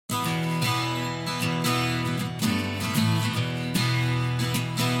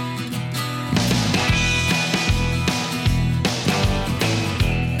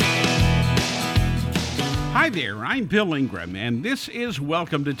there, I'm Bill Ingram, and this is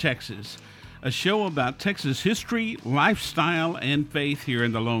Welcome to Texas, a show about Texas history, lifestyle, and faith here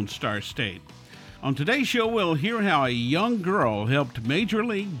in the Lone Star State. On today's show, we'll hear how a young girl helped Major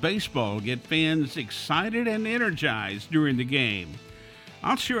League Baseball get fans excited and energized during the game.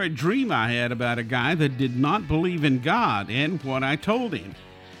 I'll share a dream I had about a guy that did not believe in God and what I told him.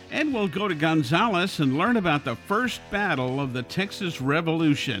 And we'll go to Gonzales and learn about the first battle of the Texas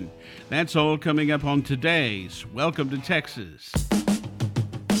Revolution. That's all coming up on today's Welcome to Texas.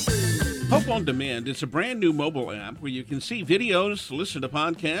 Hope on Demand is a brand new mobile app where you can see videos, listen to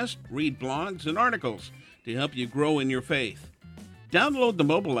podcasts, read blogs, and articles to help you grow in your faith. Download the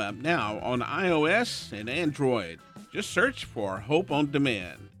mobile app now on iOS and Android. Just search for Hope on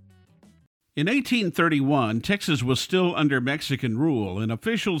Demand. In 1831, Texas was still under Mexican rule, and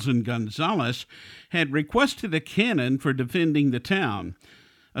officials in Gonzales had requested a cannon for defending the town.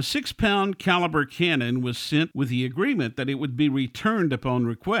 A 6-pound caliber cannon was sent with the agreement that it would be returned upon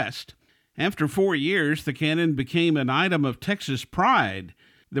request. After 4 years, the cannon became an item of Texas pride.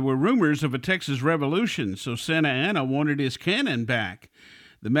 There were rumors of a Texas Revolution, so Santa Anna wanted his cannon back.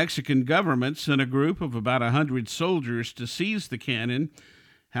 The Mexican government sent a group of about 100 soldiers to seize the cannon.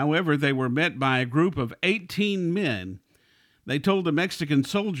 However, they were met by a group of 18 men. They told the Mexican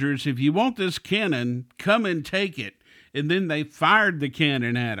soldiers, "If you want this cannon, come and take it." And then they fired the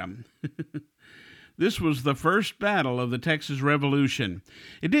cannon at them. This was the first battle of the Texas Revolution.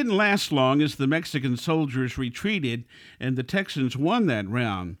 It didn't last long as the Mexican soldiers retreated and the Texans won that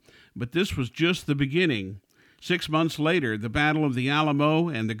round. But this was just the beginning. 6 months later, the Battle of the Alamo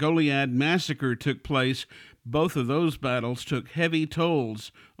and the Goliad Massacre took place. Both of those battles took heavy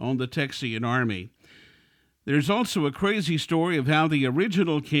tolls on the Texian army. There's also a crazy story of how the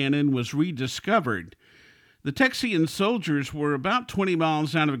original cannon was rediscovered. The Texian soldiers were about 20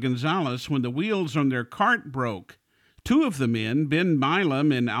 miles out of Gonzales when the wheels on their cart broke. Two of the men, Ben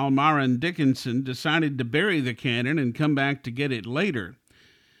Milam and Almaran Dickinson, decided to bury the cannon and come back to get it later.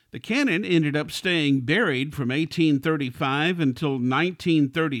 The cannon ended up staying buried from 1835 until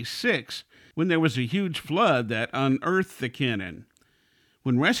 1936, when there was a huge flood that unearthed the cannon.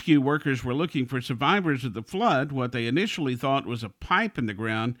 When rescue workers were looking for survivors of the flood, what they initially thought was a pipe in the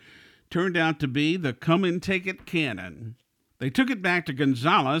ground turned out to be the Come and Take It cannon. They took it back to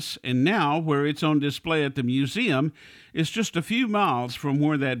Gonzales, and now, where it's on display at the museum, is just a few miles from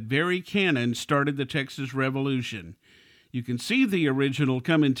where that very cannon started the Texas Revolution. You can see the original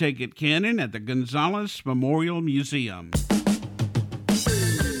Come and Take It cannon at the Gonzales Memorial Museum.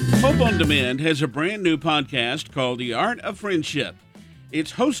 Hope on Demand has a brand new podcast called The Art of Friendship.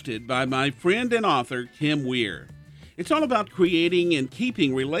 It's hosted by my friend and author, Kim Weir. It's all about creating and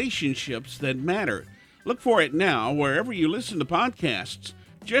keeping relationships that matter. Look for it now wherever you listen to podcasts.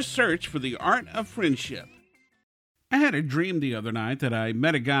 Just search for The Art of Friendship. I had a dream the other night that I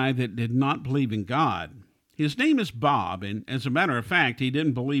met a guy that did not believe in God. His name is Bob, and as a matter of fact, he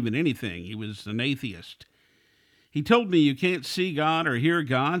didn't believe in anything. He was an atheist. He told me, "You can't see God or hear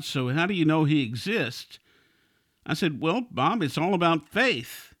God, so how do you know he exists?" I said, "Well, Bob, it's all about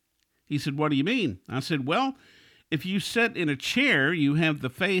faith." He said, "What do you mean?" I said, "Well, if you sit in a chair, you have the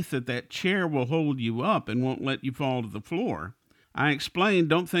faith that that chair will hold you up and won't let you fall to the floor." I explained,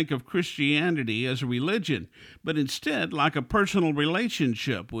 don't think of Christianity as a religion, but instead like a personal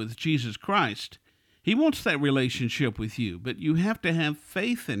relationship with Jesus Christ. He wants that relationship with you, but you have to have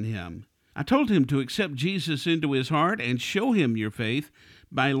faith in him. I told him to accept Jesus into his heart and show him your faith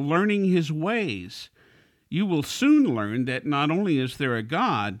by learning his ways. You will soon learn that not only is there a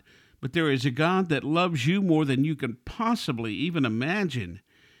God, but there is a God that loves you more than you can possibly even imagine.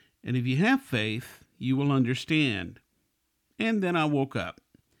 And if you have faith, you will understand. And then I woke up.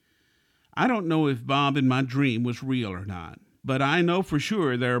 I don't know if Bob in my dream was real or not, but I know for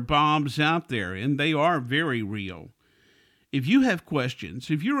sure there are Bobs out there, and they are very real. If you have questions,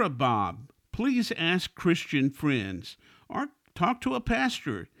 if you're a Bob, please ask Christian friends or talk to a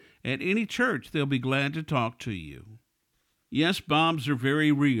pastor at any church. They'll be glad to talk to you. Yes, Bobs are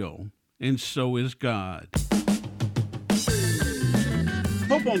very real, and so is God.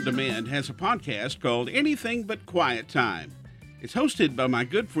 Hope on Demand has a podcast called Anything But Quiet Time. It's hosted by my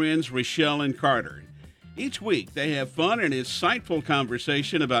good friends Rochelle and Carter. Each week, they have fun and insightful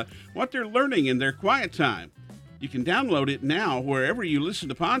conversation about what they're learning in their quiet time. You can download it now wherever you listen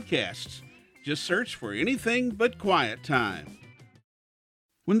to podcasts. Just search for Anything But Quiet Time.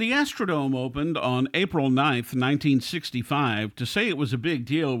 When the Astrodome opened on April 9th, 1965, to say it was a big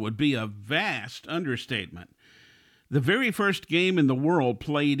deal would be a vast understatement. The very first game in the world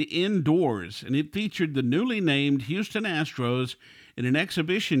played indoors, and it featured the newly named Houston Astros in an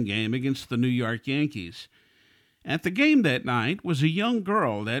exhibition game against the New York Yankees. At the game that night was a young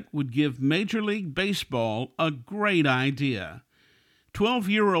girl that would give Major League Baseball a great idea.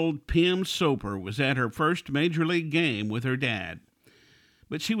 12-year-old Pam Soper was at her first Major League game with her dad.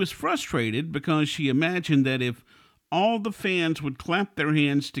 But she was frustrated because she imagined that if all the fans would clap their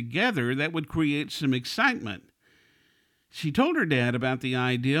hands together, that would create some excitement. She told her dad about the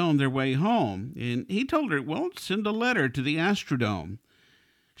idea on their way home, and he told her, well, send a letter to the Astrodome.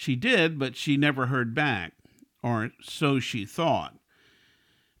 She did, but she never heard back, or so she thought.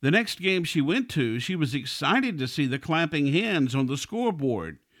 The next game she went to, she was excited to see the clapping hands on the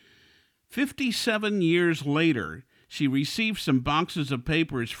scoreboard. 57 years later, she received some boxes of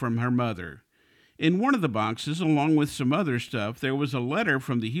papers from her mother. In one of the boxes, along with some other stuff, there was a letter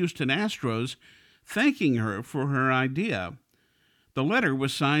from the Houston Astros thanking her for her idea. The letter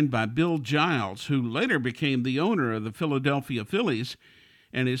was signed by Bill Giles, who later became the owner of the Philadelphia Phillies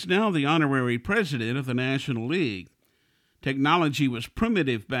and is now the honorary president of the National League. Technology was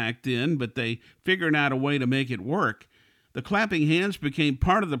primitive back then, but they figured out a way to make it work. The clapping hands became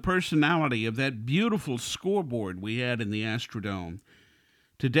part of the personality of that beautiful scoreboard we had in the Astrodome.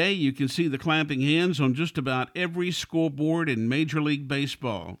 Today, you can see the clapping hands on just about every scoreboard in Major League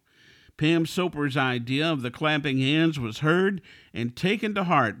Baseball. Pam Soper's idea of the clapping hands was heard and taken to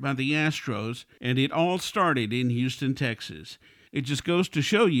heart by the Astros, and it all started in Houston, Texas. It just goes to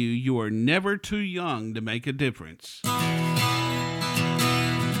show you are never too young to make a difference.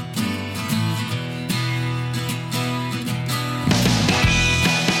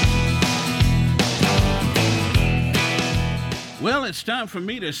 Well, it's time for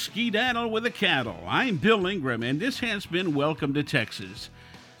me to skedaddle with the cattle. I'm Bill Ingram, and this has been Welcome to Texas,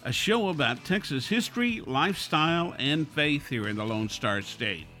 a show about Texas history, lifestyle, and faith here in the Lone Star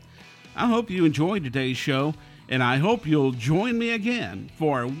State. I hope you enjoyed today's show, and I hope you'll join me again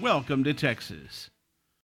for Welcome to Texas.